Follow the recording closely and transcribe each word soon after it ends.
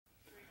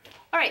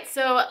Alright,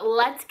 so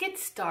let's get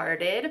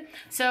started.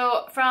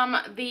 So from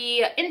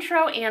the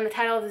intro and the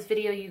title of this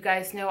video, you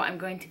guys know I'm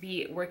going to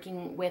be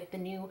working with the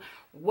new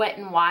Wet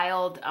n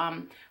Wild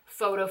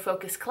Photo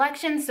Focus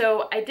collection.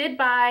 So I did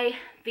buy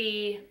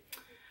the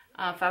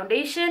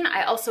foundation.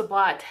 I also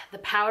bought the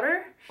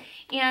powder,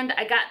 and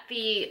I got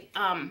the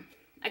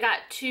I got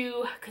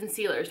two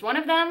concealers. One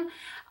of them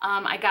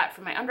I got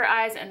for my under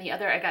eyes, and the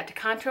other I got to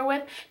contour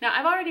with. Now,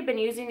 I've already been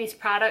using these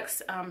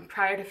products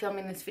prior to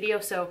filming this video,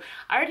 so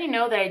I already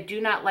know that I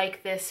do not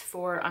like this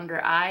for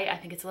under eye. I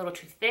think it's a little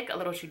too thick, a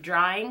little too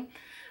drying.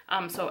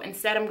 So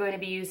instead, I'm going to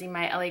be using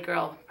my LA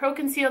Girl Pro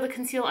Conceal to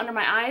conceal under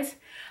my eyes,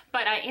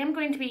 but I am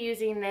going to be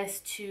using this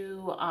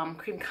to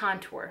cream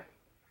contour.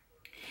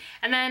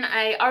 And then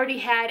I already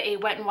had a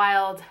Wet n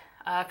Wild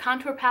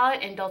contour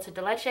palette in Dulce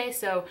de Leche,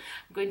 so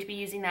I'm going to be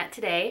using that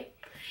today.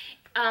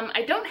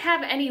 I don't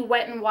have any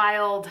Wet n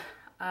Wild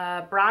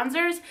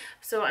bronzers,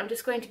 so I'm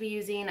just going to be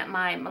using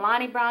my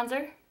Milani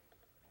bronzer.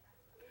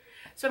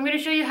 So I'm going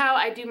to show you how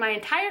I do my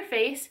entire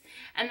face,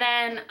 and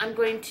then I'm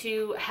going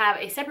to have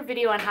a separate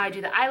video on how I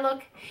do the eye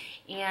look,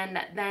 and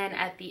then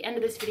at the end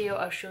of this video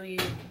I'll show you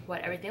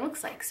what everything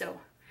looks like.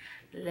 So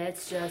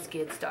let's just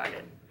get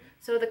started.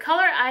 So the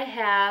color I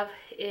have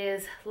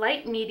is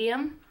light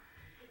medium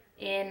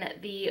in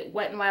the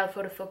Wet n Wild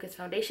Photo Focus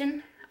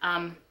foundation.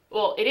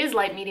 Well, it is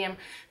light medium.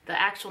 The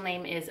actual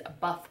name is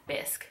Buff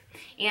Bisque.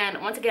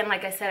 And once again,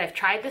 like I said, I've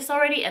tried this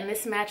already, and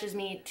this matches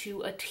me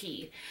to a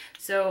T.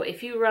 So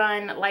if you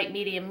run light,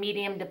 medium,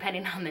 medium,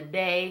 depending on the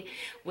day,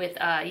 with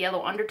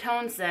yellow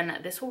undertones, then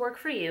this will work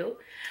for you.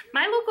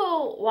 My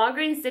local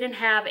Walgreens didn't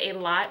have a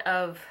lot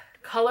of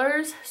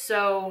colors,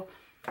 so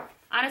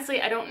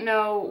honestly, I don't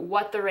know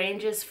what the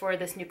range is for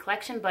this new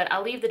collection, but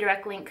I'll leave the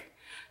direct link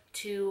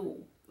to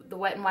the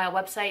Wet n Wild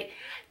website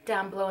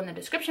down below in the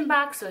description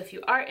box. So if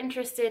you are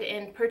interested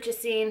in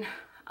purchasing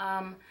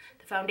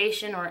the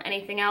foundation or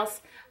anything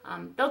else,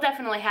 they'll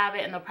definitely have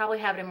it, and they'll probably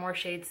have it in more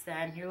shades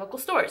than your local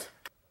stores.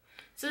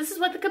 So this is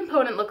what the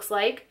component looks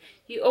like.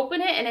 You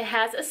open it and it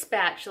has a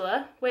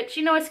spatula, which,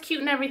 you know, it's cute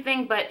and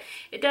everything, but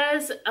it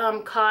does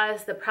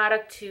cause the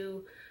product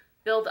to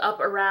build up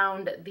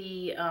around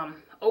the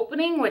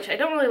opening, which I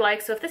don't really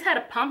like. So if this had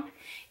a pump,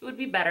 it would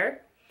be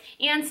better.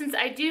 And since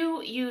I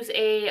do use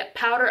a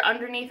powder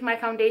underneath my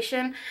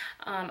foundation,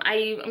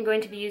 I am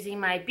going to be using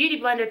my beauty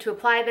blender to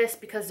apply this,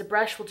 because the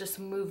brush will just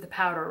move the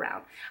powder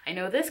around. I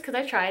know this because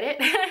I tried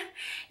it,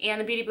 and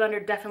the beauty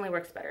blender definitely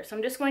works better. So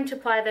I'm just going to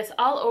apply this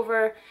all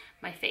over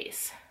my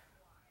face.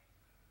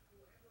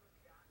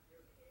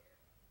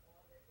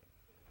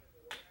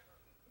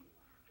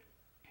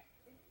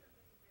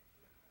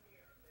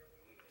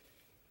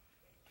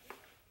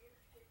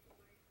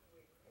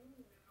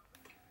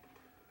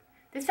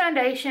 This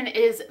foundation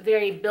is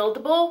very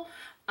buildable,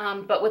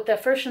 but with the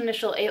first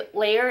initial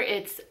layer,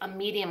 it's a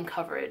medium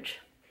coverage.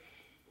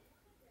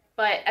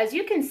 But as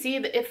you can see,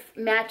 it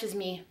matches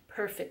me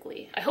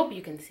perfectly. I hope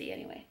you can see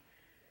anyway.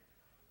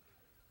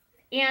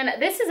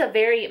 And this is a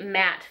very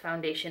matte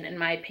foundation in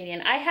my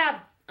opinion. I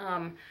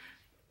have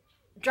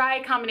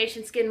dry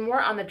combination skin,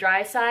 more on the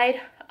dry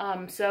side,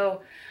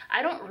 so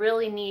I don't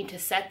really need to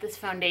set this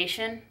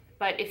foundation.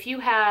 But if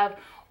you have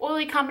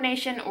oily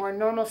combination or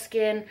normal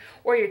skin,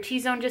 or your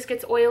T-zone just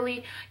gets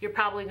oily, you're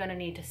probably going to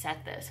need to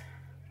set this.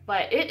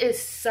 But it is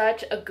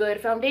such a good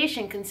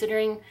foundation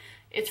considering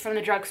it's from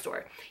the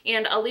drugstore.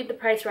 And I'll leave the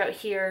price right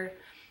here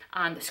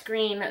on the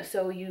screen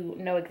so you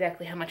know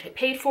exactly how much I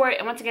paid for it.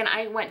 And once again,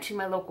 I went to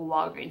my local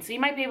Walgreens, so you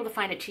might be able to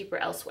find it cheaper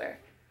elsewhere.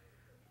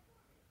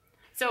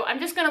 So I'm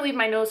just going to leave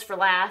my nose for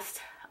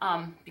last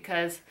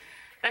because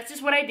that's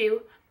just what I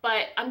do.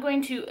 But I'm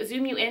going to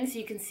zoom you in so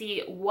you can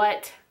see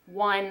what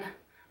one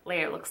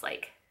layer looks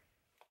like.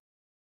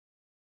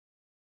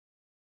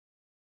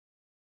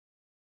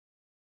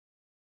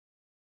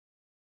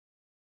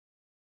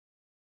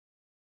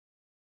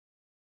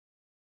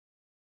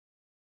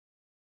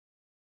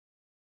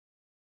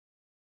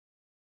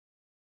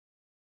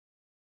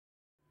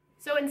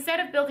 So instead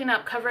of building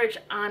up coverage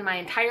on my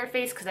entire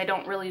face, because I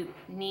don't really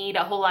need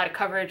a whole lot of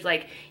coverage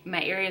like in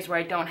my areas where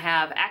I don't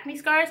have acne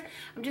scars,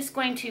 I'm just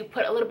going to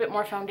put a little bit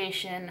more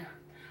foundation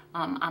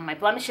on my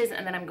blemishes,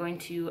 and then I'm going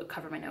to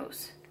cover my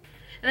nose.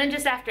 And then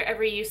just after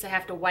every use, I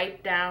have to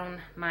wipe down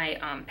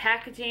my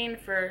packaging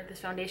for this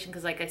foundation,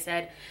 because like I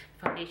said,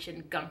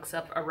 foundation gunks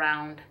up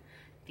around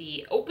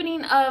the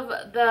opening of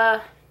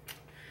the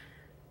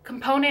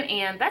component,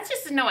 and that's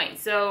just annoying.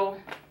 So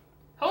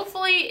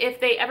hopefully if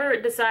they ever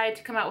decide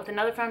to come out with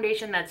another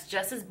foundation that's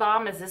just as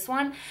bomb as this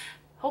one,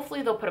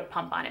 hopefully they'll put a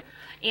pump on it.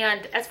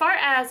 And as far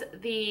as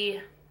the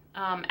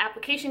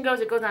application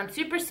goes, it goes on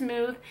super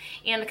smooth,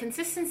 and the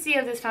consistency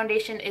of this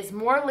foundation is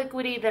more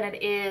liquidy than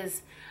it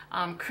is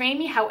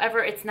creamy. However,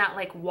 it's not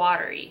like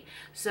watery.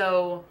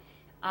 So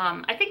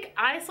I think,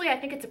 honestly, I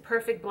think it's a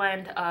perfect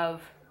blend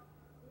of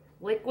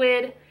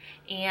liquid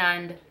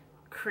and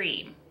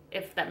cream,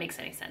 if that makes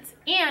any sense.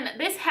 And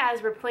this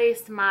has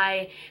replaced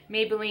my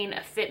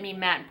Maybelline Fit Me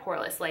Matte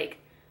Poreless. Like,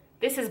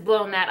 this has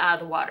blown that out of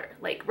the water.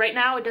 Like, right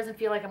now, it doesn't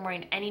feel like I'm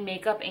wearing any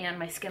makeup, and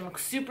my skin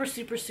looks super,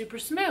 super, super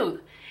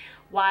smooth.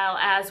 while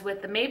as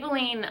with the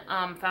Maybelline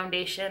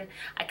foundation,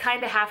 I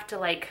kind of have to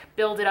like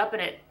build it up,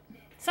 and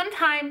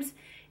sometimes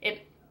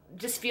it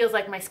just feels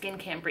like my skin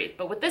can't breathe.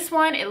 But with this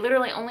one, it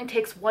literally only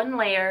takes one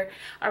layer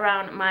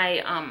around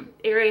my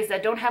areas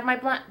that don't have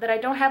I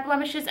don't have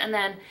blemishes, and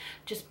then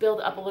just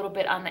build up a little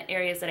bit on the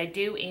areas that I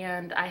do,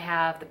 and I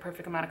have the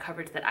perfect amount of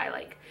coverage that I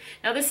like.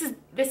 Now this is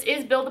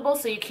buildable,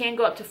 so you can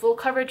go up to full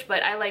coverage,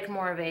 but I like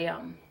more of a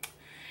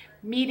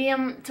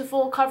medium to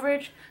full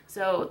coverage,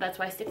 so that's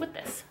why I stick with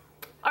this.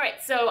 All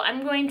right, so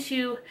I'm going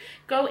to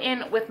go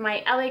in with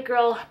my LA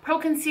Girl Pro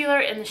Concealer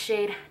in the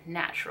shade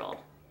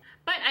Natural.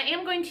 But I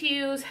am going to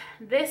use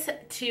this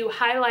to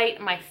highlight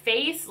my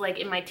face, like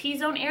in my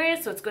T-zone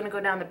area. So it's going to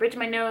go down the bridge of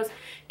my nose,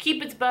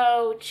 Cupid's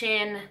bow,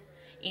 chin,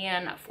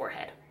 and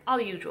forehead. All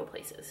the usual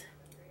places.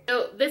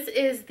 So this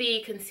is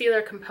the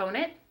concealer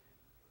component.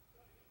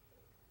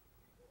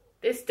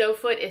 This doe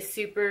foot is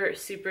super,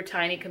 super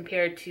tiny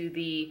compared to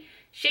the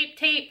Shape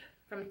Tape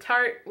from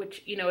Tarte,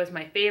 which, you know, is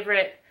my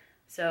favorite.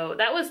 So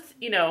that was,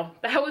 you know,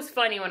 that was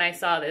funny when I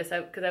saw this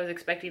because I was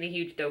expecting a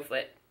huge doe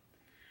foot.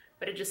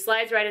 But it just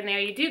slides right in there.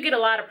 You do get a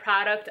lot of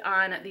product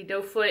on the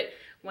doe foot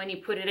when you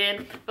put it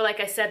in, but like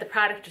I said, the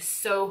product is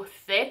so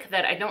thick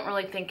that I don't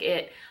really think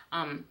it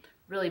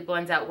really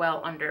blends out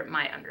well under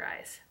my under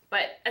eyes.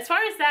 But as far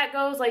as that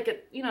goes,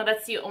 like, you know,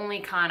 that's the only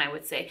con I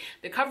would say.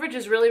 The coverage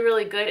is really,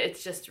 really good.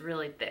 It's just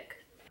really thick.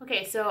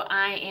 Okay, so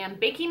I am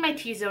baking my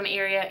T-zone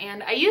area,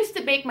 and I used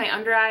to bake my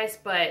under eyes,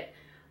 but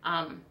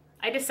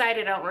I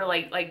decided I don't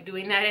really like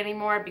doing that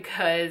anymore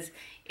because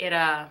it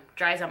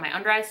dries out my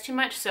under eyes too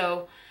much.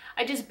 So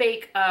I just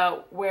bake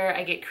where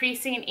I get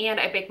creasing, and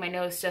I bake my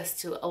nose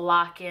just to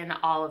lock in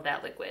all of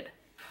that liquid.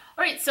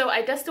 All right, so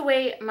I dust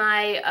away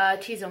my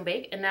T-zone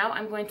bake, and now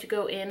I'm going to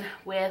go in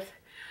with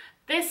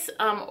this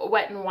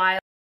Wet n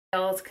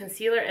Wild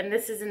concealer, and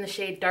this is in the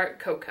shade Dark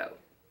Cocoa.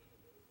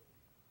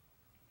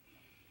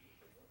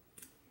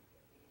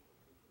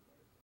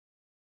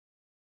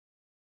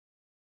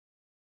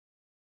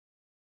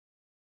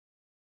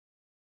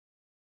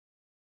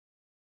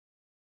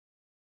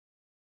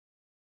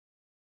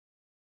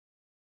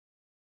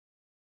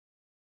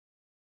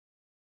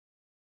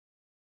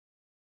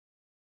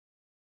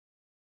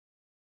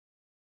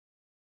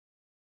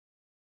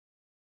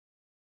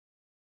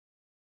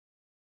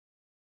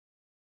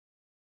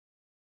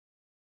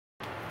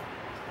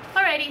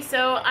 Alrighty,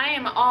 so I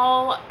am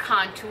all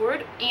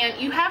contoured, and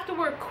you have to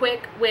work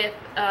quick with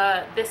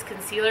this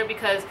concealer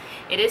because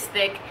it is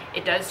thick.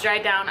 It does dry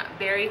down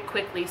very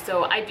quickly,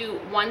 so I do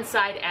one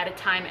side at a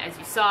time. As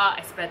you saw,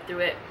 I spread through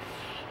it,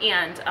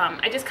 and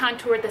I just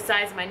contoured the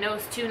sides of my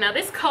nose too. Now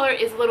this color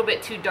is a little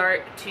bit too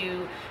dark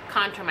to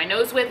contour my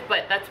nose with,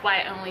 but that's why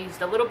I only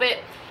used a little bit,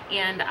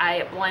 and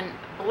I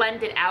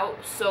blend it out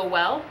so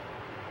well.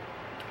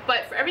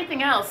 But for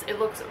everything else, it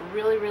looks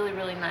really, really,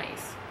 really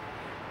nice,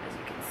 as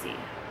you can see.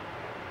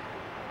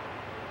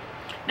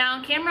 Now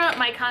on camera,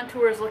 my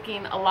contour is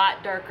looking a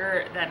lot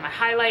darker than my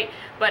highlight,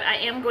 but I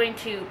am going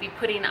to be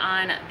putting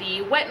on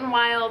the Wet n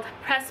Wild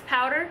Press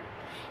Powder,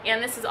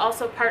 and this is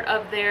also part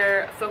of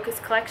their Focus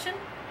collection.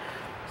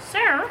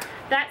 So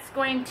that's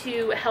going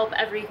to help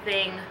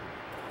everything,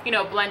 you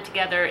know, blend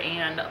together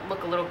and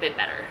look a little bit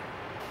better.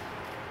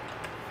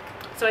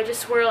 So I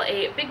just swirl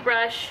a big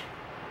brush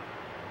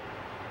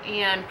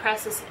and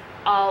press this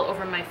all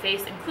over my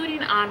face,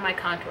 including on my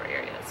contour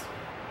areas.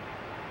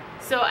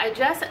 So I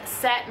just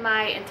set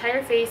my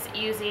entire face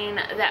using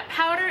that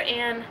powder,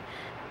 and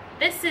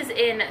this is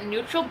in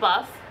Neutral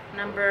Buff,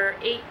 number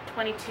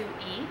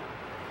 822E.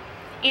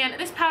 And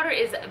this powder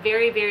is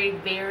very, very,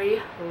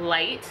 very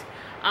light.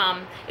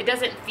 It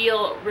doesn't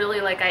feel really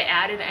like I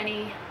added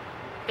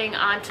anything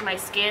onto my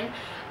skin.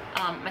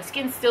 My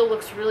skin still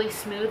looks really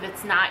smooth.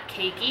 It's not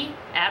cakey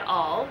at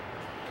all.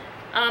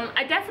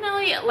 I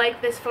definitely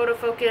like this Photo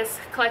Focus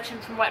collection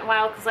from Wet n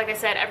Wild because, like I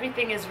said,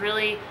 everything is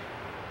really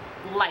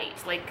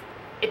light. Like,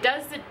 it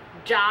does the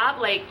job,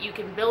 like you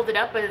can build it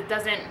up, but it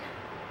doesn't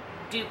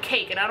do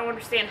cake, and I don't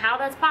understand how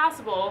that's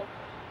possible,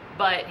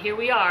 but here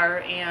we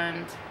are,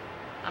 and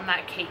I'm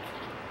not cakey.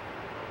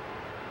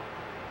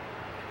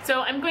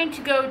 So I'm going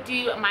to go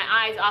do my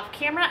eyes off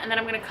camera, and then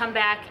I'm going to come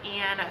back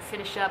and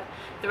finish up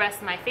the rest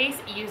of my face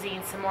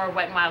using some more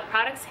Wet n Wild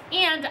products.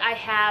 And I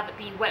have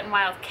the Wet n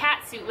Wild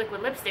CATSUIT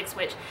Liquid Lipsticks,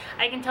 which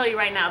I can tell you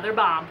right now, they're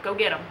bomb. Go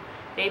get them.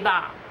 They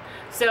bomb.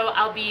 So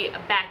I'll be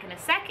back in a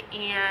sec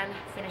and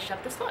finish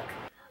up this look.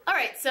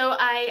 Alright, so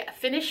I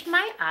finished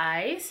my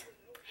eyes,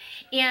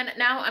 and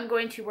now I'm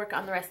going to work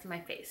on the rest of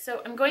my face.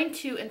 So I'm going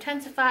to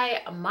intensify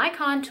my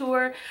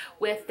contour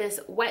with this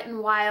Wet n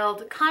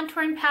Wild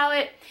contouring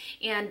palette,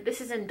 and this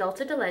is in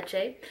Dulce de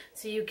Leche.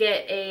 So you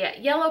get a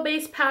yellow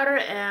base powder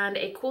and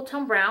a cool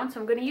tone brown. So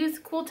I'm going to use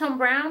cool tone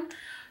brown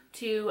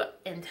to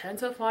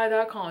intensify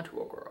that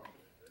contour, girl.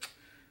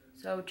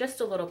 So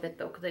just a little bit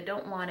though, because I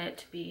don't want it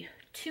to be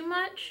too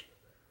much.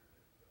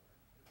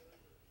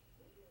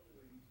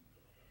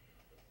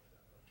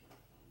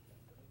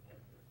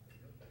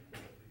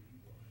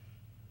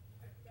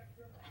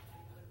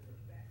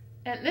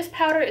 And this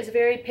powder is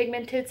very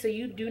pigmented, so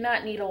you do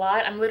not need a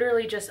lot. I'm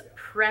literally just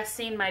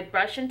pressing my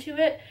brush into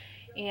it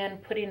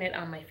and putting it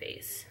on my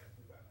face.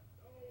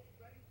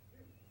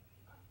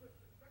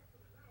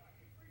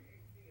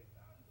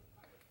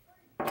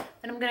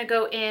 Then I'm going to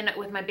go in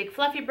with my big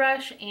fluffy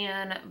brush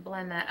and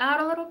blend that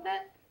out a little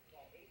bit.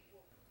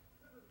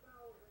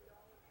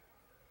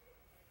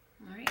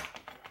 All right.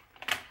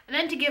 And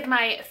then to give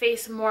my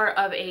face more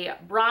of a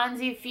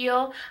bronzy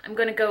feel, I'm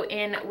going to go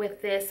in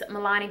with this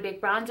Maybelline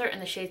Big Bronzer in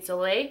the shade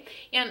Soleil.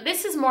 And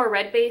this is more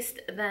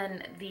red-based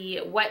than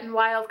the Wet n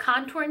Wild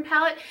contouring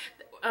palette.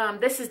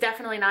 This is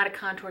definitely not a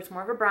contour, it's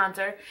more of a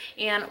bronzer.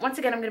 And once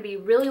again, I'm going to be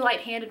really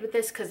light-handed with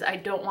this because I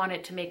don't want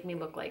it to make me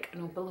look like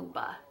an Oompa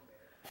Loompa.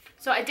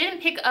 So I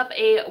didn't pick up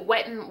a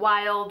Wet n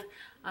Wild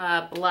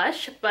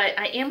blush, but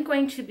I am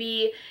going to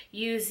be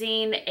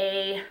using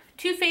a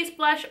Too Faced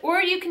blush,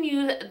 or you can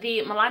use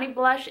the Milani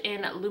blush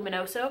in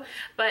Luminoso,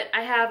 but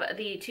I have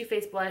the Too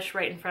Faced blush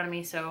right in front of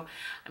me, so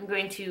I'm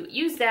going to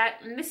use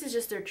that. And this is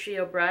just their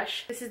trio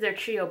brush. This is their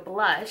trio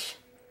blush.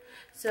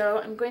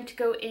 So I'm going to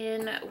go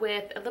in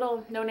with a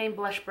little no-name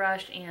blush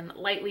brush and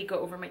lightly go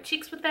over my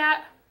cheeks with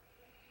that.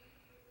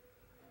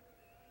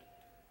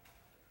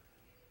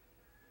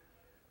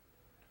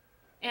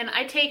 And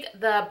I take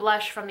the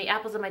blush from the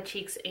apples of my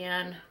cheeks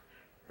and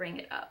bring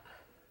it up.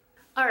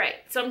 All right,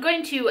 so I'm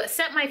going to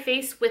set my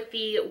face with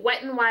the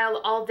Wet n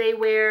Wild All Day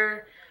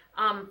Wear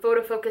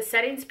Photo Focus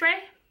Setting Spray.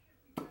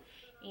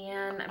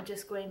 And I'm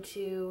just going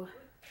to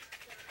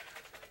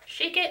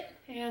shake it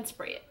and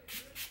spray it.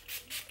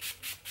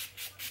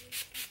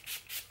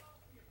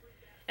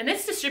 And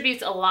this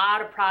distributes a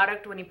lot of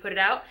product when you put it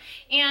out.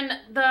 And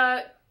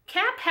the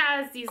cap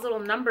has these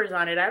little numbers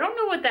on it. I don't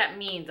know what that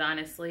means,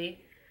 honestly.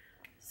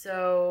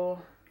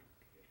 So,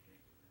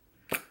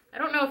 I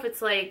don't know if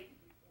it's like,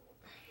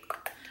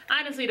 I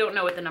honestly don't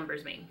know what the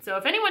numbers mean. So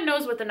if anyone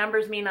knows what the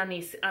numbers mean on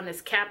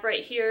this cap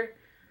right here,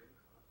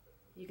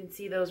 you can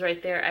see those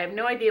right there. I have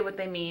no idea what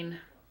they mean,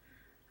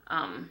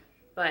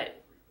 but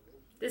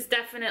this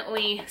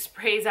definitely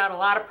sprays out a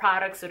lot of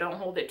product, so don't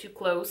hold it too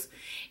close.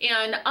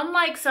 And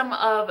unlike some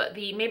of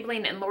the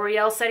Maybelline and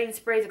L'Oreal setting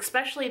sprays,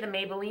 especially the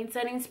Maybelline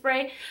setting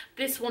spray,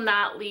 this will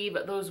not leave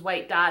those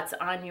white dots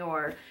on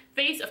your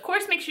face. Of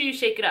course, make sure you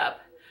shake it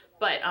up,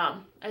 but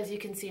as you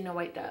can see, no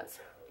white dots.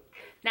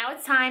 Now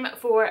it's time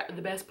for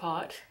the best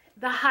part,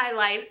 the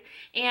highlight.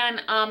 And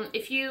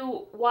if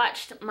you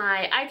watched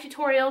my eye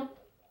tutorial,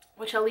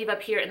 which I'll leave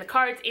up here in the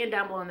cards and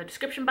down below in the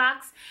description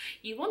box,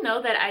 you will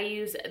know that I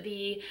use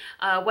the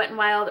Wet n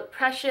Wild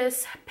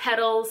Precious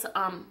Petals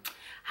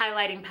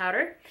highlighting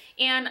powder.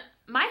 And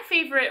my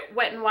favorite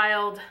Wet n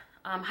Wild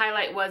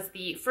highlight was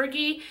the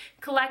Fergie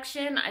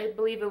collection. I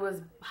believe it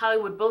was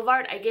Hollywood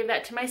Boulevard. I gave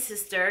that to my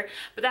sister,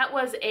 but that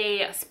was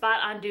a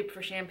spot-on dupe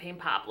for Champagne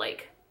Pop.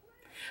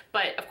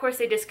 But of course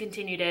they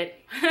discontinued it.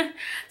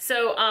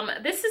 So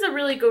this is a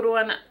really good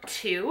one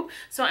too.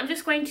 So I'm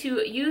just going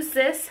to use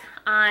this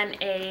on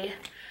a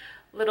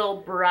little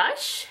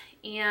brush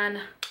and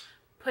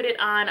put it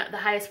on the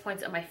highest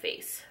points of my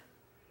face.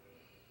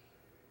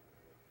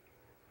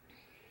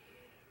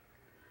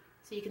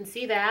 So you can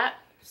see that.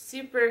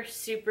 Super,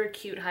 super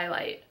cute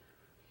highlight.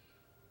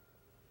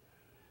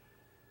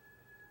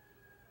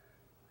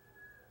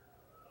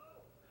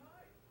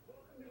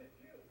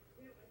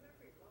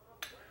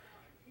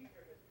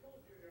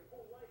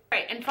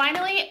 Alright, and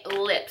finally,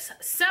 lips.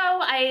 So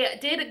I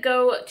did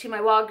go to my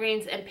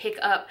Walgreens and pick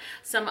up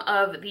some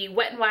of the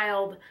Wet n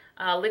Wild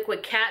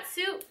Liquid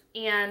Catsuit,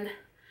 and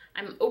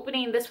I'm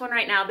opening this one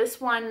right now.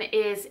 This one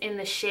is in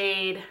the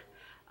shade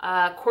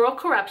Coral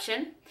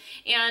Corruption,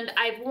 and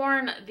I've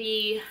worn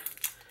the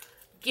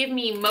Give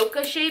Me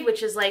Mocha shade,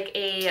 which is like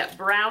a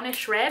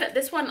brownish red.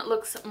 This one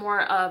looks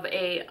more of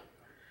a,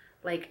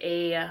 like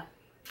a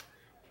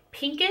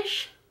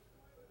pinkish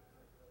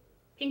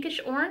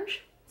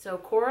orange, so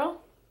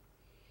coral.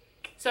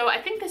 So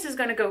I think this is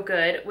going to go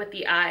good with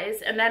the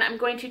eyes, and then I'm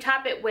going to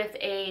top it with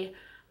a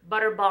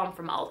Butter Balm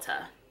from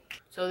Ulta.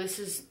 So this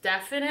is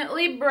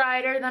definitely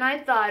brighter than I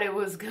thought it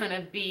was going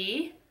to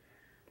be.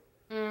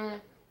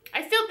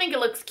 I still think it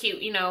looks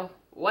cute, you know,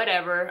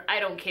 whatever. I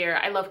don't care.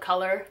 I love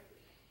color.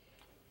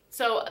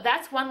 So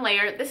that's one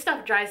layer. This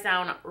stuff dries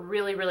down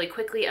really, really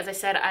quickly. As I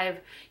said, I've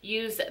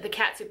used the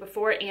CATSUIT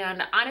before,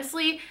 and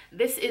honestly,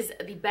 this is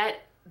the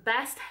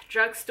best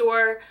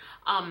drugstore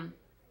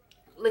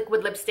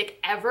liquid lipstick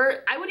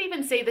ever. I would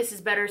even say this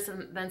is better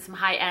than some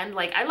high-end.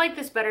 Like, I like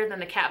this better than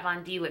the Kat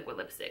Von D liquid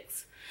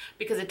lipsticks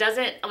because it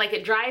doesn't, like,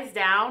 it dries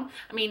down.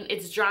 I mean,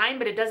 it's drying,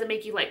 but it doesn't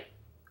make you, like,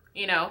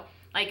 you know,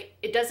 like,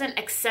 it doesn't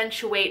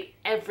accentuate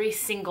every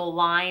single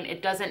line.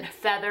 It doesn't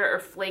feather or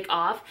flake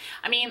off.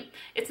 I mean,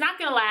 it's not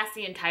gonna last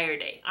the entire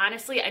day.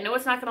 Honestly, I know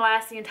it's not gonna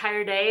last the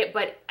entire day,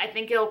 but I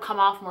think it'll come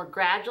off more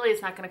gradually.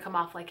 It's not gonna come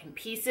off like in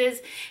pieces.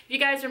 If you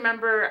guys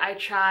remember, I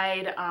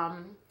tried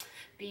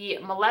the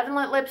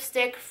Malevolent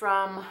lipstick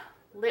from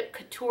Lip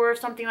Couture or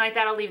something like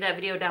that. I'll leave that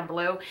video down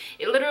below.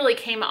 It literally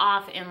came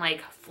off in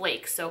like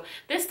flakes. So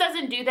this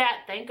doesn't do that,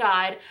 thank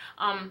God.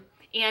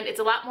 and it's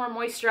a lot more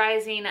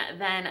moisturizing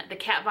than the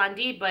Kat Von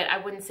D, but I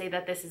wouldn't say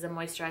that this is a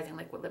moisturizing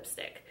liquid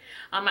lipstick.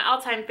 My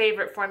all-time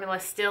favorite formula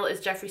still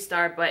is Jeffree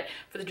Star, but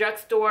for the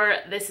drugstore,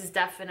 this is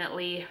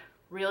definitely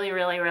really,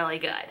 really, really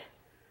good.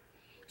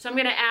 So I'm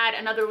gonna add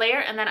another layer,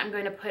 and then I'm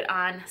going to put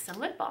on some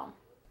lip balm.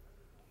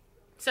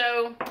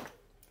 So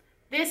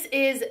this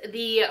is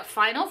the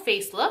final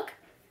face look.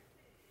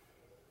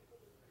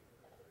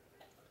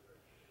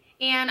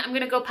 And I'm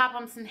gonna go pop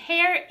on some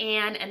hair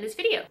and end this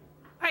video.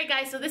 All right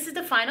guys, so this is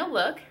the final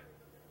look.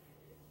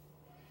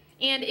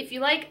 And if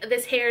you like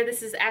this hair,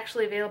 this is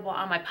actually available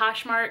on my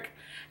Poshmark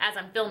as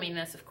I'm filming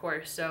this, of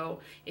course. So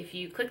if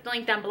you click the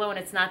link down below and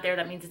it's not there,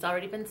 that means it's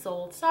already been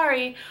sold,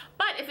 sorry.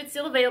 But if it's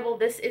still available,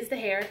 this is the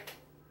hair.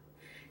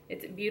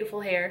 It's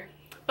beautiful hair.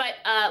 But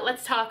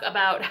let's talk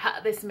about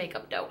this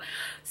makeup dough.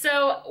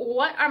 So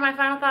what are my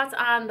final thoughts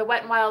on the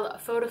Wet n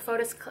Wild Photo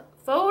Focus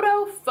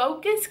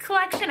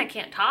collection? I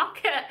can't talk.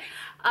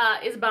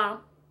 Is bomb.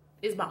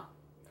 Is bomb.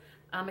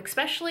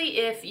 Especially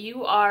if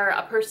you are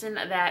a person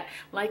that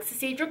likes to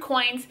save your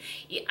coins.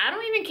 I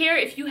don't even care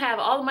if you have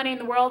all the money in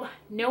the world.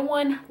 No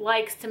one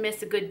likes to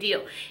miss a good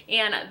deal.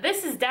 And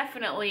this is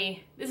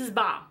definitely, this is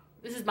bomb.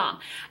 This is bomb.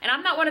 And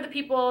I'm not one of the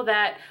people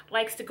that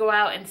likes to go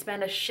out and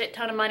spend a shit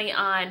ton of money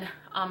on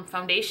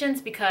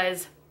foundations,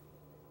 because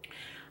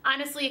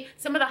honestly,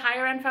 some of the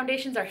higher end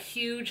foundations are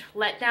huge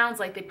letdowns.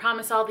 Like, they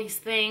promise all these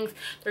things,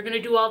 they're gonna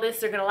do all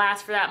this, they're gonna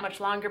last for that much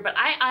longer. But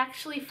I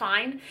actually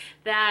find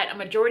that a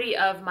majority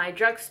of my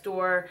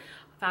drugstore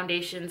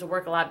foundations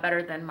work a lot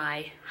better than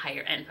my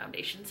higher end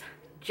foundations.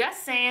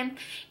 Just saying.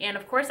 And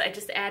of course, I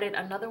just added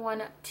another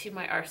one to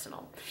my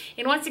arsenal.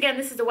 And once again,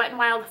 this is the Wet n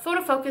Wild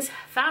Photo Focus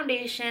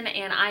foundation,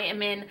 and I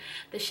am in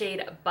the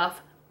shade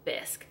Buff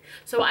Bisque.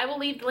 So I will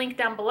leave the link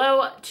down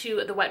below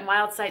to the Wet n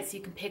Wild site so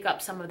you can pick up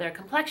some of their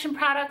complexion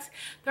products.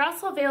 They're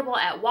also available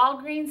at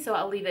Walgreens, so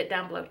I'll leave it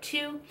down below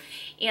too.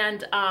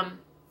 And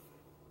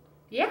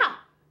yeah.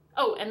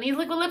 Oh, and these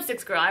liquid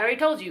lipsticks, girl, I already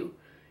told you,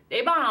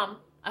 they bomb.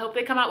 I hope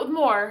they come out with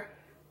more,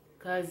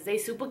 because they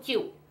super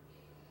cute.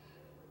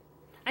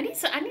 I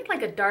need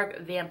like a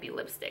dark vampy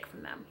lipstick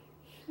from them.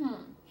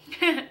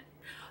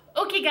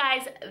 Okay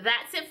guys,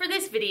 that's it for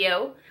this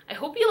video. I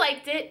hope you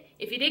liked it.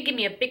 If you did, give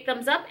me a big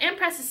thumbs up and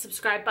press the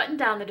subscribe button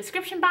down in the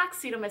description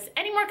box so you don't miss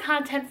any more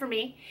content from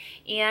me.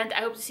 And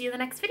I hope to see you in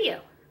the next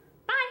video.